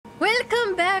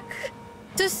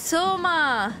to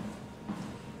SOMA!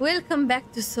 Welcome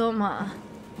back to SOMA.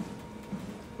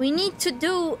 We need to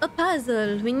do a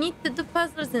puzzle. We need to do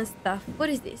puzzles and stuff. What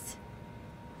is this?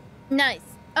 Nice.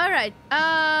 Alright.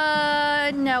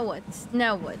 Now what?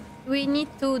 Now what? We need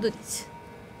to do this.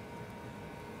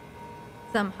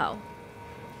 Somehow.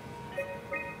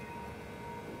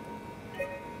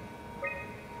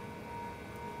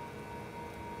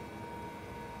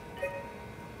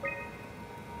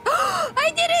 I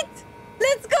did it!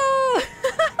 Let's go!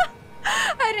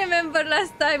 I remember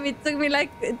last time it took me like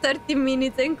 30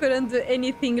 minutes and couldn't do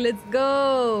anything. Let's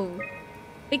go!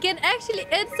 We can actually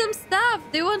add some stuff.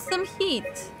 They want some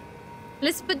heat.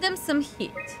 Let's put them some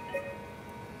heat.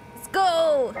 Let's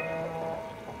go!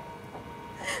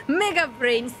 Mega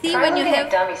brain. See when you have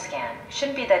a dummy scan.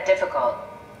 Shouldn't be that difficult.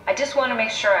 I just want to make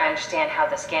sure I understand how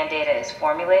the scan data is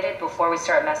formulated before we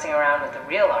start messing around with the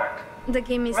real arc. The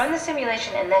game is... Run the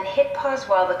simulation and then hit pause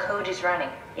while the code is running.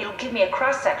 It'll give me a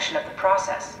cross-section of the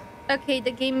process. Okay,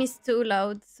 the game is too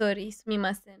loud. Sorry,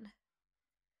 sumimasen.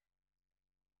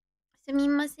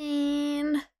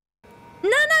 Sumimasen.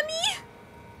 Nanami!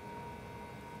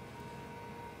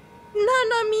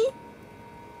 Nanami!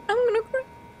 I'm gonna cry.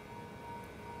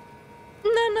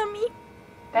 Nanami.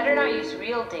 Better not use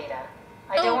real data.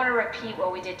 I don't want to repeat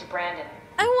what we did to Brandon.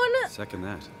 I wanna... Second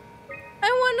that. I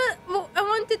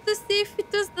wanted to see if it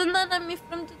was the Nanami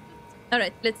from the...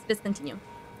 Alright, let's continue.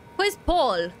 Who is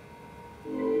Paul?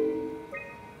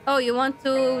 Oh, you want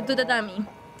to do the dummy.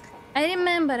 I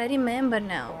remember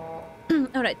now.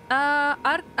 Alright,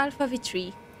 Arc Alpha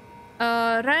V3.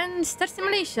 Run start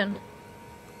simulation.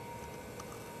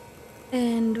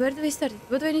 And where do we start it?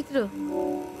 What do I need to do?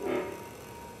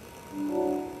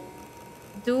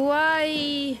 Do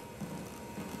I...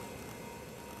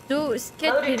 Load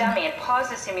a dummy and pause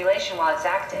the simulation while it's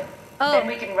active. Oh. Then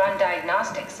we can run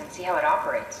diagnostics and see how it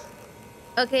operates.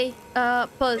 Okay,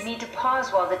 pause. We need to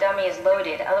pause while the dummy is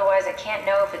loaded, otherwise I can't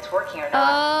know if it's working or not.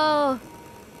 Oh.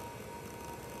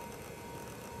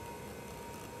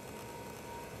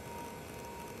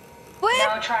 What?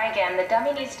 Now try again. The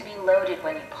dummy needs to be loaded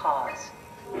when you pause.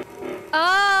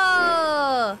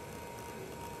 Oh.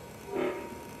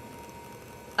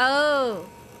 Oh.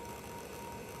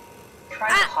 Try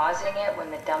pausing it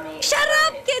when the dummy is Shut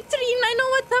up, loaded. Catherine! I know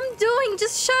what I'm doing.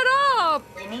 Just shut up.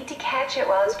 You need to catch it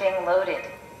while it's being loaded.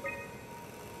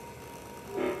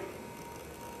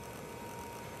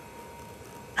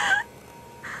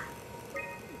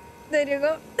 There you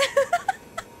go.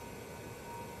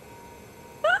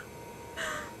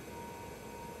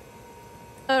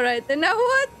 Alright, and now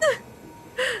what?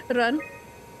 Run.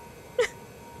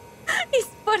 His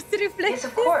force reflex. Yes,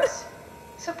 of course.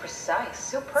 So precise,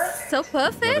 so perfect. So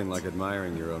perfect. Nothing like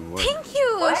admiring your own work. Thank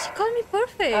you. What? She called me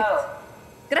perfect. Oh.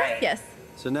 Gracias.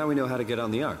 So now we know how to get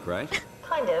on the ark, right?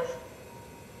 Kind of.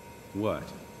 What?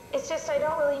 It's just I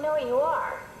don't really know what you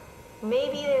are.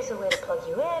 Maybe there's a way to plug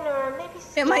you in, or maybe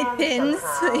scam Am I tense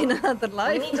somehow. in another We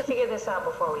life? need to figure this out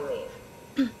before we leave.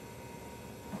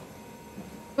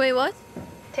 Wait, what?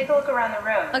 Take a look around the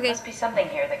room. Okay. There must be something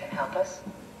here that can help us.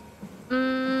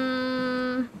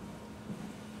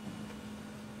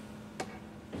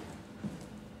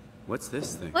 What's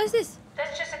this thing? What is this?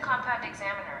 That's just a compound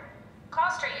examiner.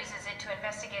 Coster uses it to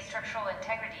investigate structural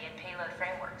integrity in payload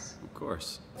frameworks. Of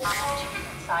course. Did you get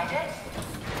inside it?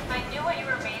 If I knew what you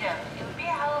were made of, it would be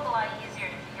a hell of a lot easier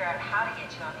to figure out how to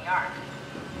get you on the ark.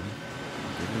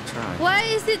 Give it a try. Why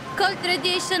is it called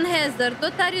radiation hazard?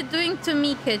 What are you doing to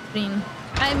me, Catherine?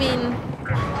 I mean,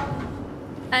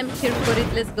 I'm here for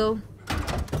it. Let's go.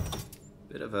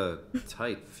 Bit of a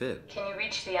tight fit. Can you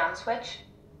reach the on switch?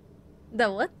 The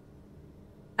what?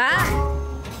 Ah!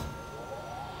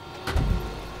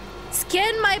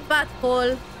 Scan my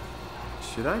butthole.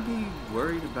 Should I be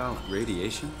worried about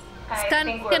radiation? I Scan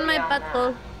think we're my beyond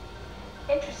butthole.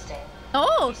 that. Interesting.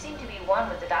 Oh! You seem to be one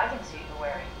with the diving suit you're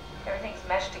wearing. Everything's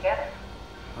meshed together.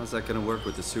 How's that gonna work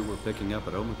with the suit we're picking up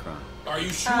at Omicron? Are you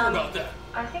sure about that?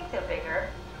 I think they're bigger.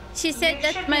 She said You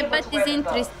that should my be able butt to is wear them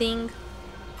both. interesting.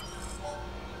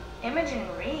 Imogen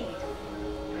Reed?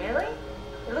 Really?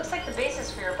 It looks like the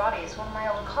basis for your body is one of my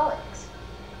old colleagues.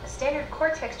 A standard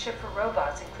Cortex chip for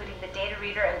robots, including the data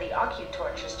reader and the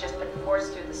OcuTorch, has just been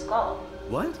forced through the skull.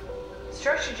 What?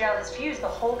 Structure gel has fused the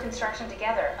whole construction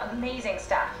together. Amazing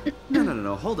stuff.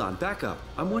 No, hold on, back up.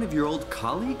 I'm one of your old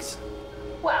colleagues?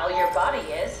 Well, your body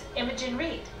is. Imogen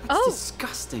Reed. That's Oh.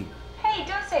 disgusting. Hey,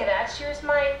 don't say that. She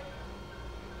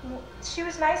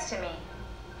was nice to me.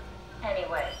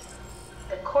 Anyway,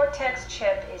 the Cortex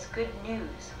chip is good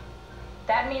news.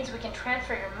 That means we can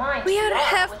transfer your mind We to are that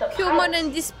half with a human pilot and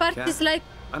seat. this part Cat, is like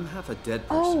I'm half a dead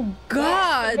person. Oh Yes,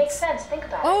 God! it makes sense. Think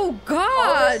about it. Oh All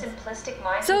God! those simplistic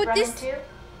minds So we've run this- into,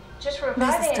 just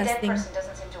reviving a dead disgusting. person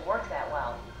doesn't seem to work that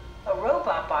well. A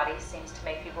robot body seems to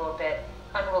make people a bit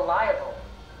unreliable.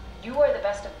 You are the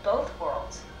best of both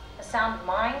worlds. A sound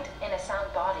mind and a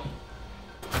sound body.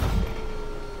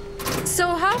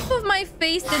 So half of my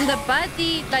face and the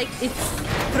body, like it's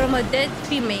from a dead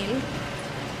female,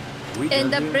 We and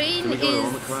done the here? brain Can we go to is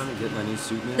Omicron and get my new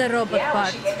suit made? the robot Yeah, we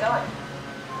part. should get going.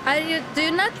 Do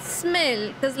you not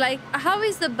smell? Because like, how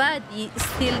is the body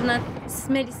still not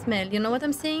smelly smell? You know what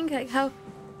I'm saying? Like how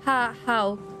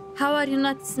are you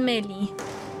not smelly?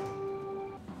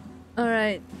 All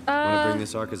right. Want to bring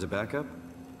this arc as a backup?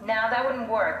 Now that wouldn't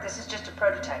work. This is just a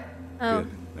prototype. Oh.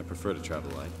 Good. I prefer to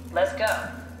travel light. Let's go.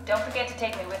 Don't forget to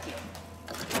take me with you.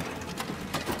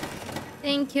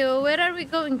 Thank you. Where are we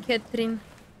going, Catherine?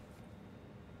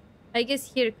 I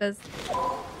guess here, cause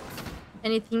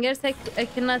anything else I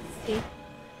cannot see.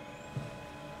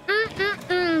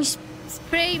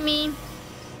 Spray me.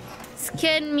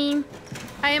 Scan me.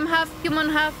 I am half human,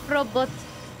 half robot.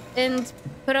 And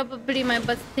probably my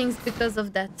butt stinks because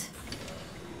of that.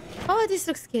 Oh, this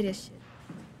looks scary as shit.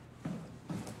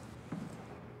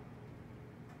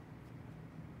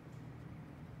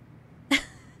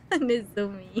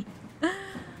 Nezumi.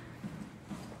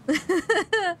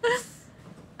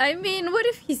 I mean, what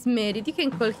if he's married? You can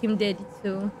call him daddy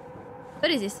too.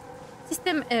 What is this?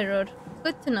 System error.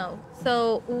 Good to know.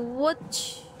 So, what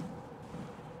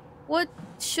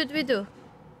should we do?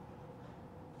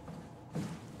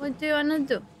 What do you wanna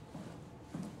do?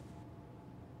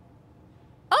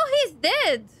 Oh, he's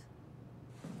dead!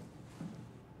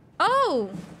 Oh!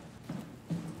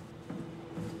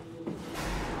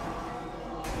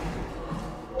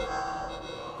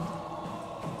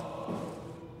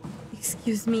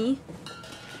 Excuse me.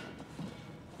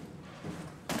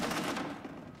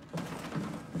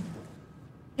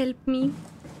 Help me.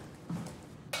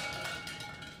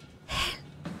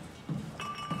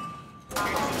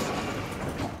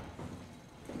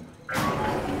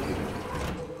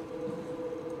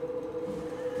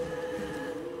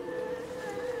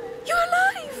 You're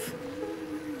alive!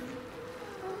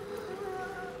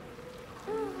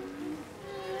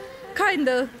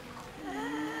 Kinda.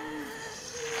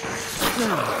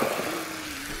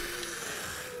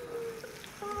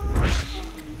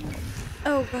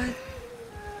 Oh God.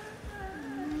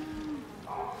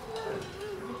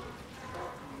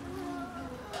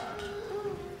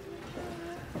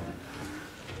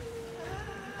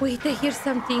 Wait, I hear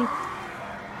something.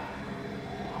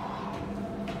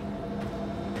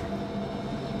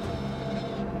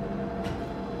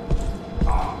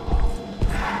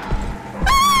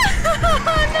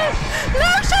 No,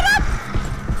 shut up!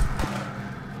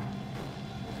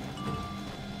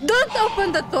 Don't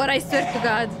open the door, I swear to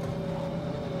God.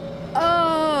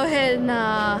 Oh, hell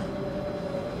nah.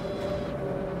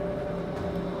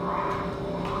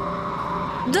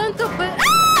 Don't open.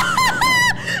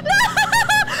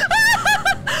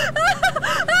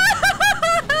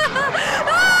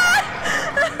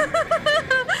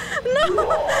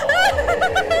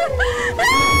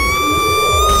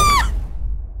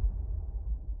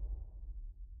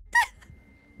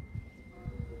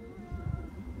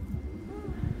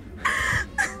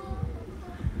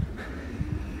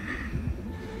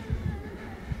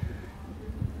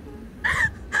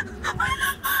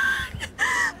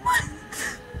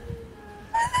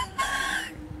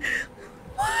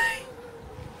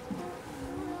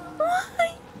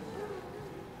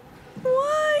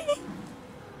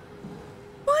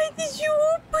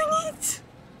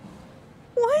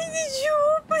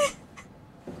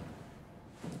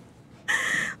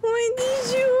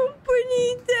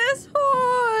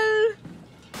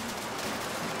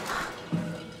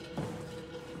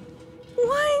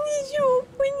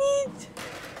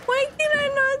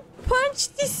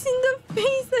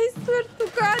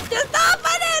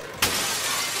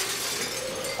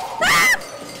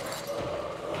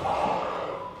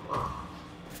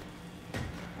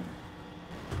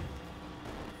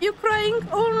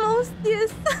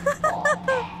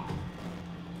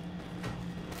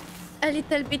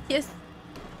 Little bit, yes.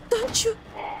 Don't you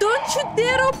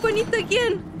dare open it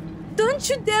again. Don't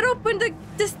you dare open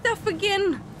the stuff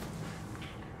again.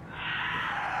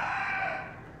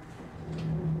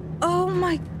 Oh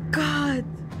my God.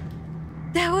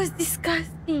 That was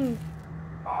disgusting.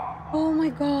 Oh my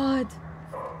God.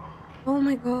 Oh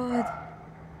my God.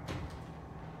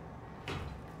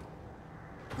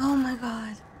 Oh my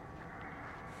God.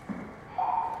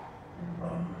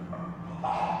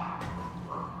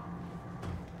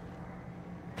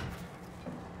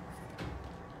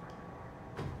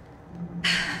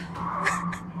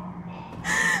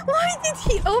 did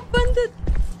he open the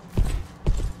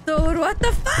door? What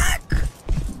the fuck?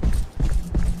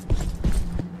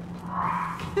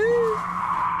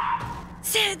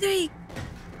 Cedric!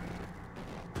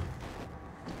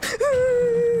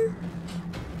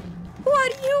 Who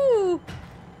are you?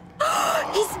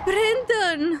 He's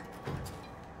Brendan!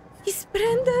 He's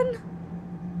Brendan!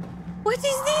 What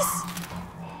is this?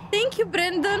 Thank you,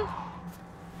 Brendan.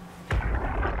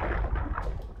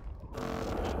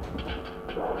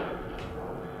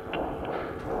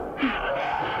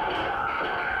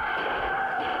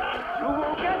 You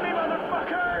won't get me,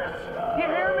 motherfuckers! You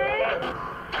hear me?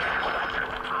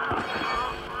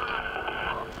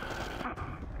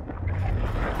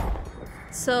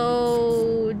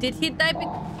 So, did he die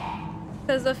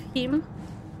because of him?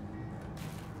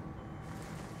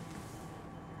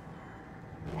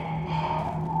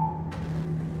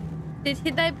 Did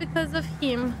he die because of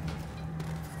him?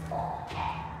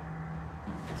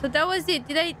 So that was it.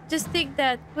 Did I just take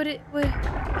that? Put it where?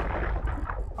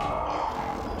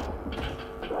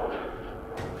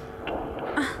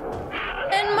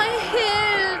 And my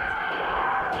health!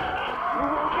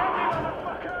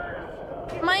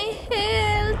 My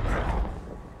health!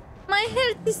 My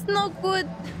health is no good.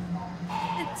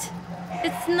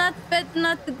 It's not bad,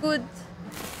 not good.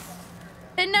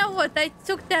 And now what? I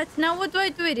took that. Now what do I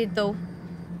do with it though?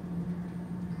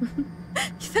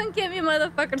 You don't give me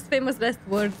motherfucker's famous last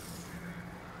word.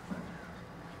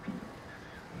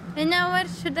 And now where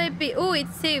should I be? Oh,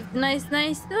 it's saved. Nice,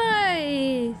 nice,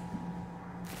 nice.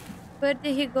 Where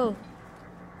did he go?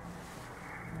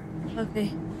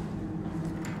 Okay.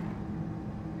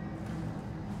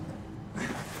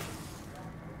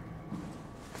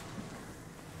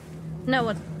 Now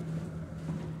what?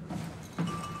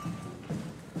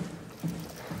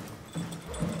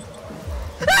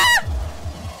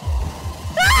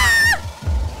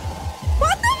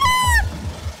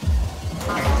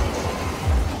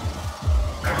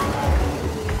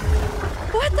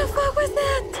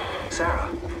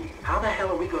 Sarah, how the hell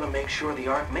are we going to make sure the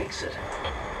Ark makes it?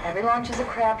 Every launch is a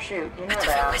crapshoot, you know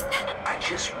that. I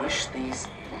just wish these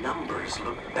numbers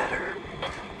looked better.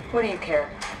 What do you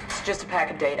care? It's just a pack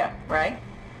of data, right?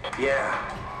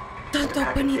 Yeah. Don't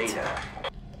open it. Data.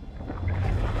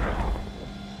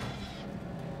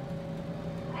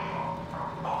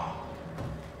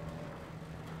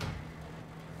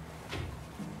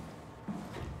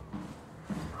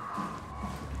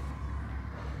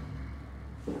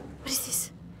 What is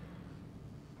this?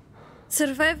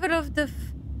 Survivor of the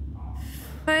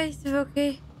fight.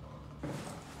 Okay.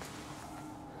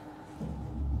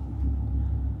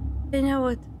 And now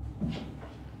what?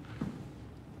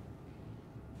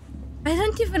 I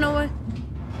don't even know what.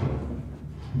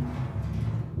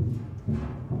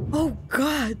 Oh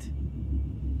God!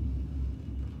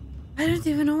 I don't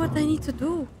even know what I need to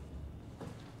do.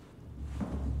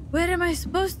 Where am I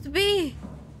supposed to be?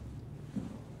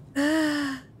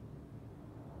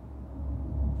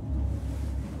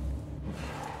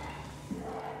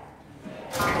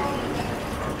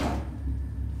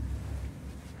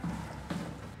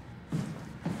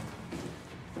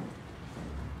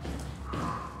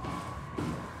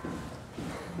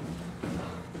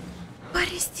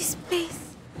 What is this place?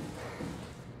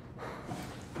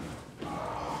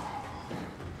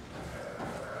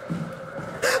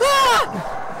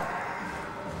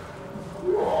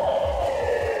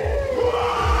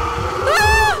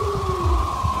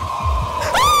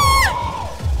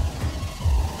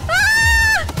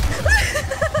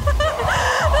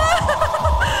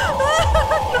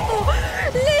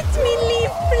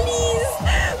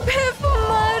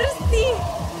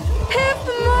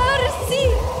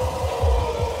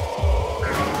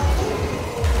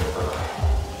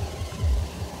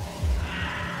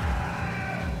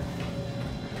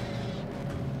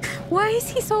 Why is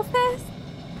he so fast?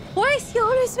 Why is he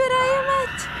always where I am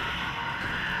at?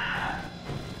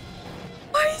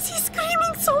 Why is he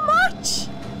screaming so much?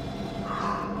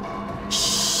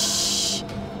 Shh.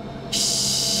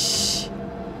 Shh.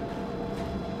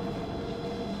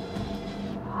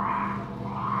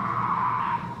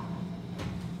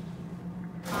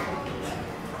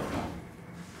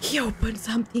 He opened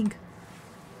something.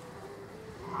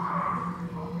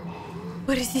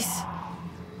 What is this?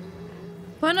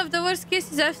 One of the worst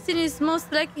cases I've seen is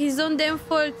most likely his own damn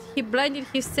fault. He blinded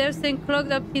himself and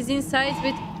clogged up his insides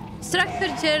with structure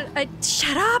gel.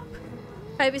 Shut up!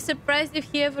 I'd be surprised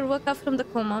if he ever woke up from the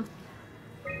coma.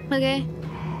 Okay.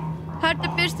 Heart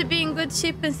appears to be in good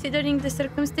shape considering the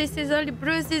circumstances. Only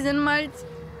bruises and mild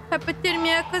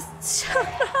hypothermia cause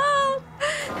shut up!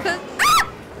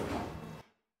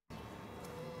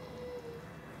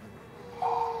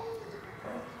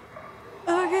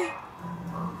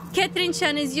 Catherine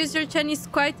Chan is usual. Chan is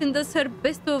quiet and does her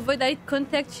best to avoid eye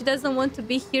contact. She doesn't want to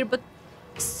be here, but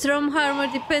Strom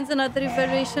Harmer depends on other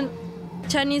evaluation.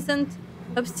 Chan isn't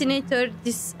obstinate or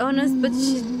dishonest, but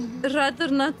she'd rather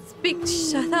not speak.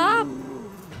 Shut up!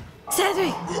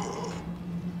 Cedric!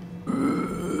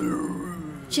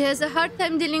 She has a hard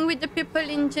time dealing with the people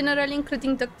in general,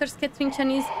 including doctors. Catherine Chan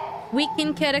is weak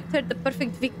in character, the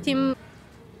perfect victim.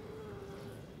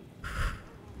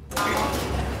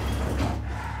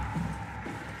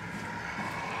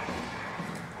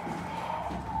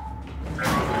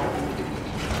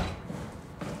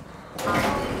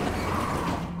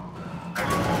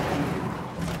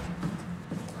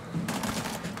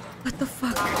 What the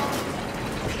fuck?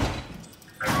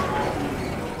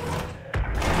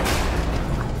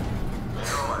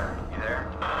 You there?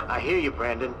 I hear you,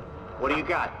 Brandon. What do you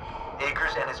got?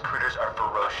 Akers and his critters are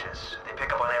ferocious. They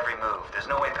pick up on every move. There's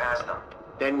no way past them.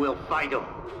 Then we'll fight them.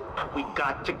 We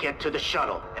got to get to the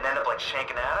shuttle. And end up like Shank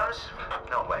and Adams?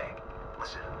 No way.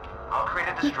 Listen, I'll create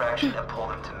a distraction and pull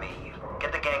them to me.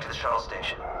 Get the gang to the shuttle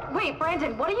station. Wait,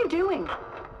 Brandon, what are you doing?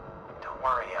 Don't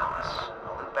worry, Alice.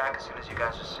 I'll loop back as soon as you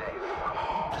guys are safe.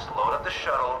 Just load up the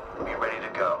shuttle and be ready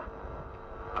to go.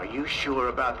 Are you sure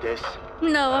about this?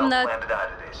 No, I'm I not. don't plan to die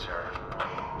today, sir.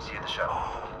 See you at the shuttle.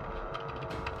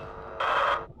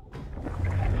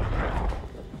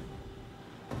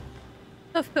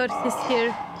 Of course he's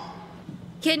here.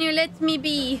 Can you let me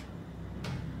be?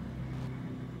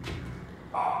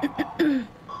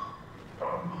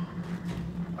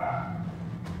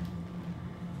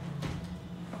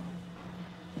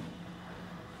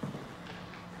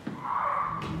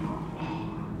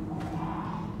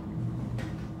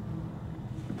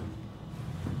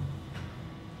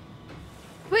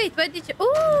 Wait, what did you...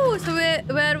 Oh, so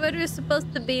where were you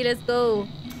supposed to be? Let's go.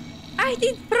 I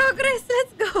did progress.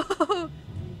 Let's go.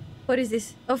 What is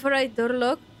this? Override door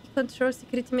lock. Control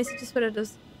security messages. What are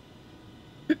those?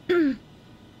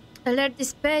 Alert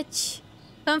dispatch.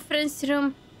 Conference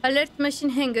room. Alert machine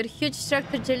hangar. Huge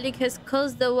structure Jellic has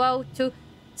caused the WoW to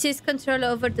seize control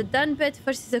over the Dunbed.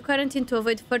 Forces a quarantine to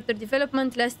avoid further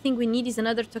development. Last thing we need is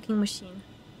another talking machine.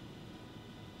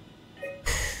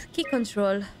 Key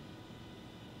control.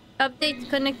 Update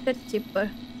connector chipper.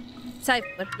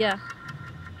 Cipher, yeah.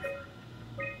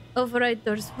 Override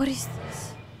doors. What is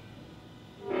this?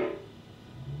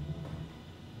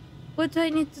 What do I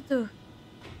need to do?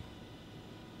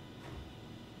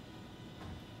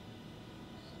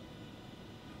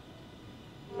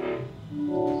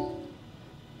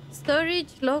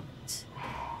 Storage locked.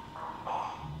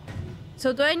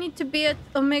 So do I need to be at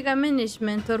Omega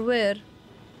Management or where?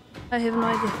 I have no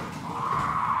idea.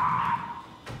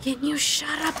 Can you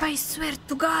shut up? I swear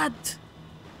to God.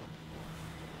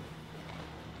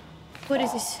 What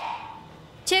is this?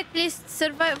 Checklist.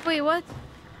 Survive. Wait, what?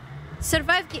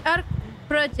 Survive the Ark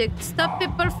project. Stop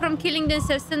people from killing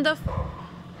themselves. Send off.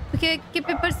 Okay, keep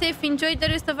people safe. Enjoy the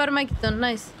rest of Armageddon.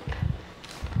 Nice.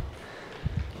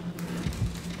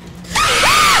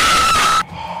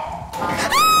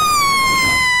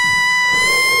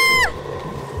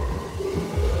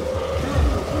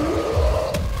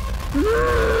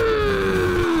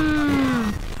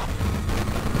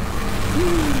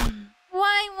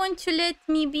 Why won't you let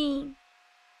me be?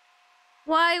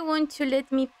 Why won't you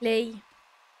let me play?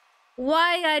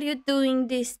 Why are you doing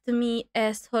this to me,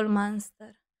 asshole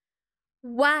monster?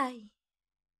 Why?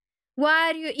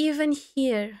 Why are you even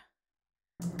here?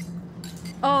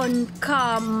 Oh,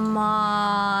 come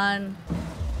on.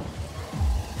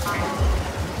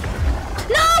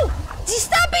 No!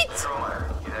 Stop it!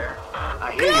 You there?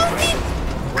 Close it!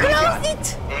 Close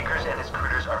it! Akers and his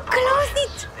critters are Close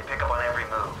ferocious. it! They pick up on every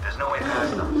move. There's no way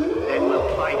past them. Then we'll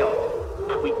fight them.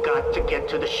 We got to get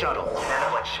to the shuttle. And end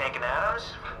up like Shank and Adams?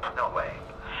 No way.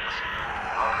 Listen,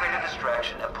 I'll create a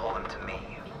distraction and pull them to me.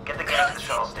 Get the gang to the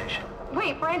shuttle station.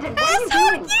 Wait, Brandon, what are you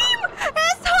doing?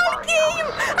 Asshole game!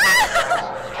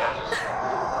 Just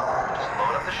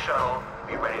load up the shuttle,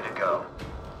 be ready to go.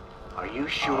 Are you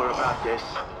sure about this?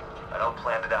 I don't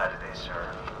plan to die today,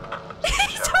 sir.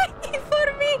 He's waiting for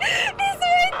me! He's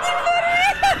waiting for me!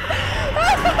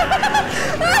 What the fuck?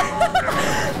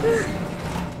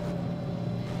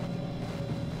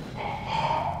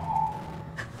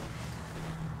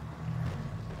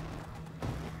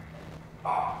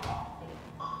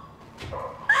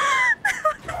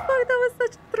 That was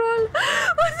such a troll.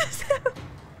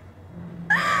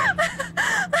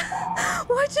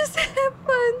 What just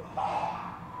happened?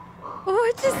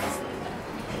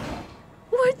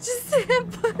 What just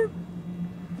happened?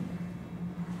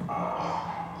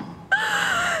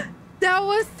 That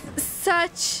was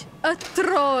such a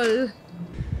troll.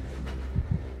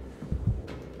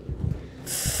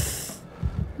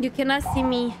 You cannot see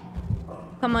me.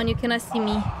 Come on, you cannot see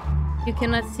me. You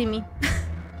cannot see me.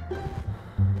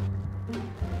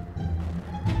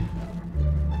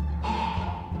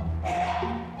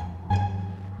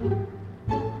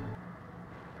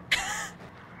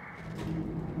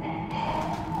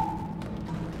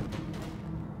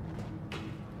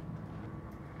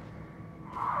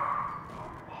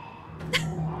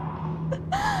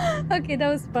 Okay, that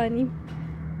was funny.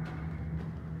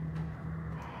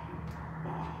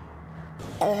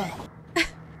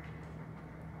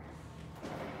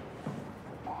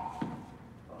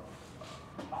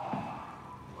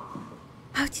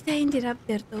 How did I end up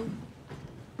there though?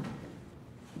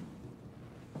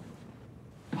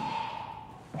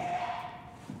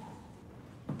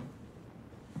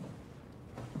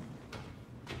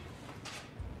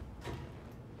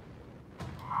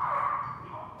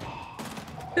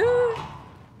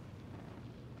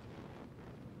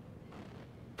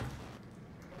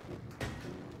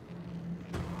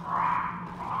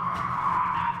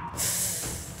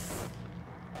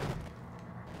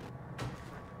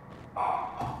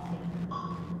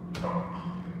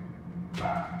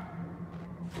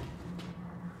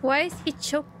 Why is he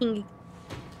choking?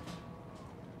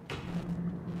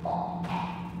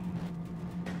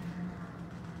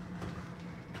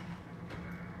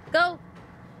 Go!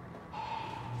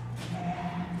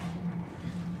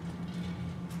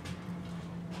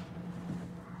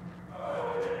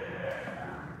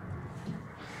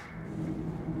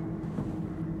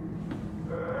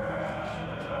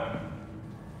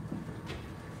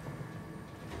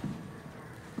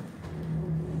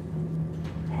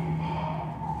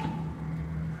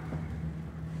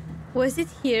 Was it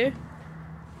here?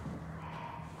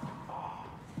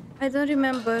 I don't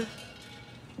remember.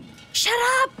 Shut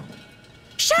up!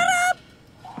 Shut up!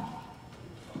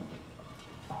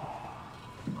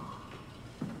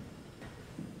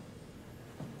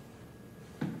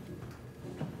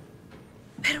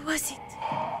 Where was it?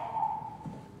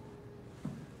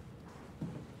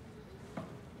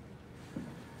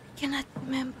 I cannot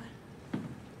remember.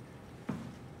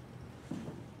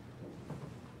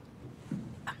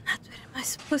 I'm not where am I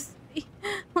supposed to be?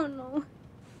 Oh no.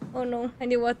 Oh no, I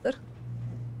need water.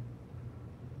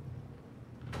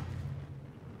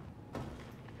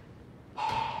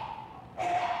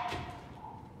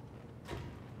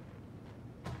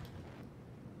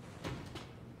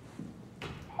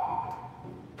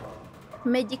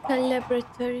 Medical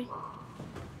laboratory.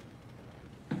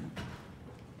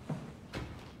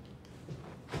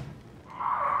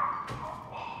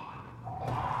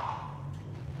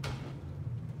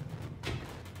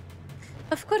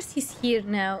 Of course he's here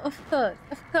now. Of course,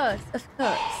 of course, of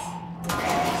course.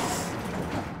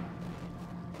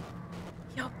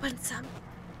 He opened some.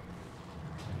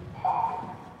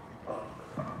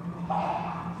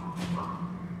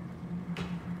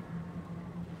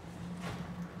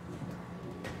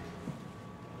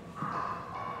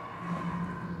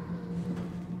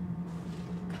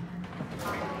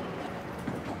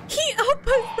 He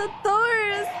opens the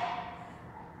doors.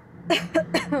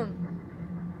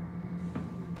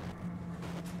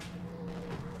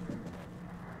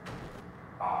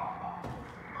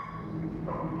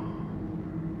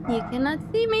 You cannot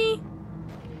see me.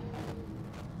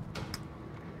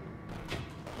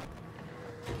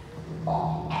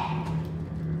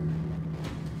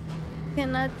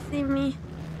 Cannot see me.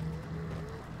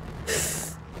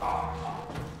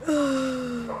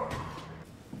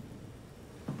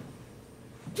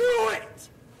 Do it!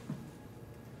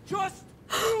 Just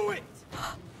do it!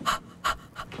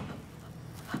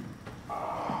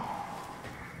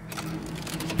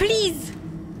 Please!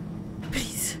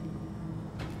 Please.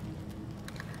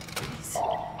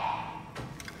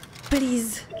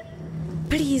 Please.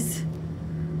 Please.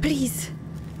 Please.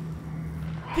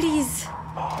 Please.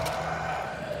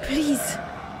 Please.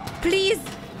 Please.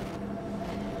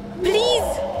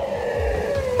 Please.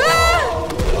 Ah!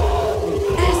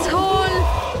 Asshole.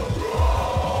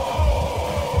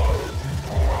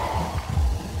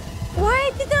 Why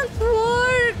it didn't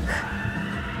work?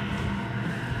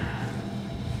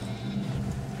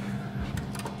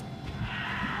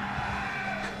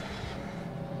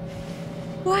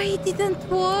 Why it didn't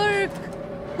work?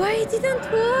 Why it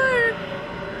didn't work?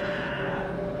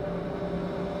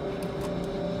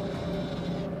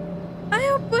 I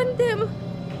opened them.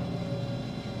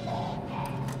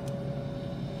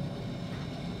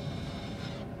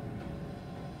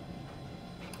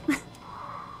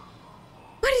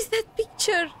 What is that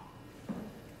picture?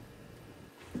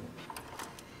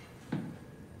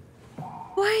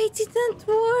 Why it didn't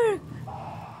work?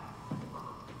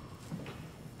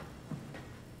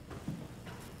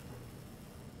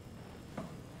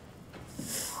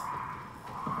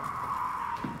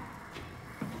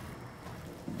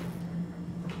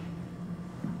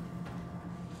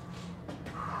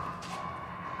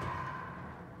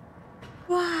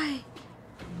 Why?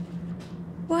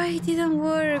 Why it didn't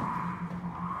work?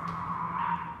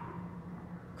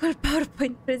 Cool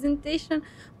PowerPoint presentation,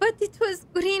 but it was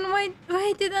green. Why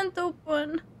it didn't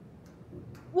open?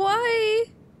 Why?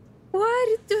 Why are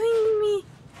you doing me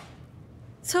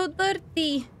so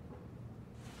dirty?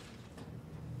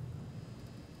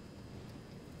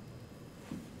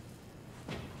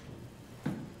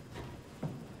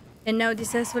 And now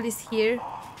this asshole is here.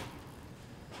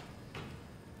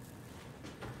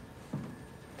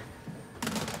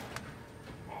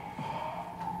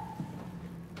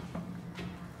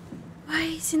 Why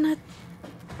is he not?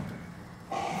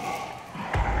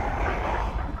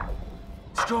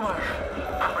 Stromer!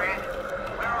 Brand,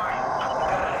 where are you?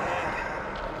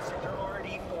 Sector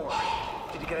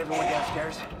RD4. Did you get everyone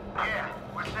downstairs? Yeah,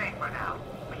 we're safe for now.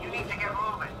 But you need to get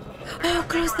moving. Oh,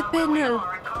 close the panel.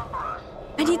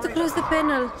 I need to close the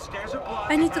panel. Stairs are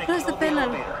blocked. I need to close the panel.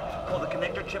 Pull the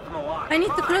connector chip from the lock. I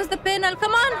need to close the panel.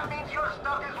 Come on. That means you're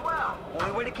stuck as well.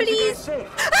 Only way to keep you Please. guys safe.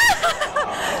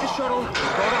 Take a shuttle. Go to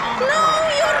home. No,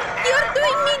 you're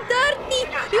doing me dirty.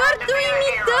 You're doing me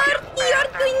dirty.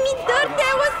 You're doing me dirty.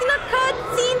 I was in a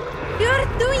cutscene. You're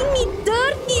doing me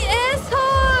dirty,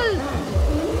 asshole.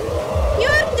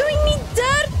 You're doing me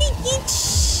dirty, kid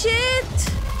shit.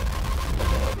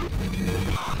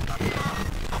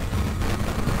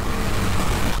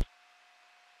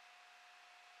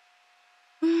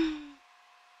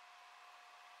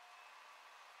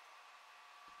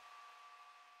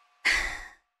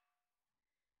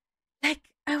 Like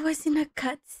I was in a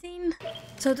cutscene.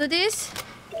 So do this,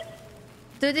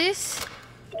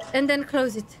 and then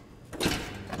close it.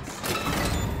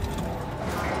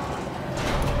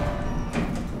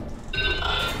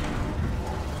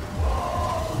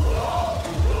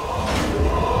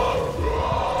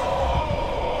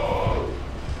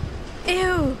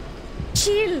 Ew!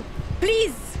 Chill,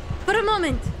 please, for a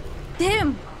moment.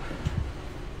 Damn.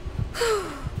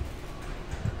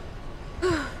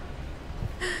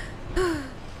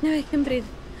 Now I can breathe.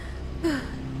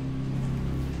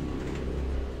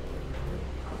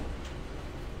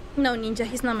 No, Ninja,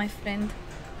 he's not my friend.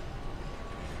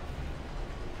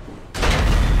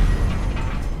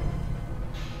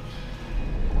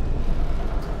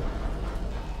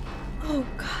 Oh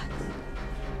God.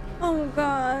 Oh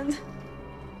God.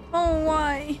 Oh,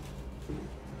 why?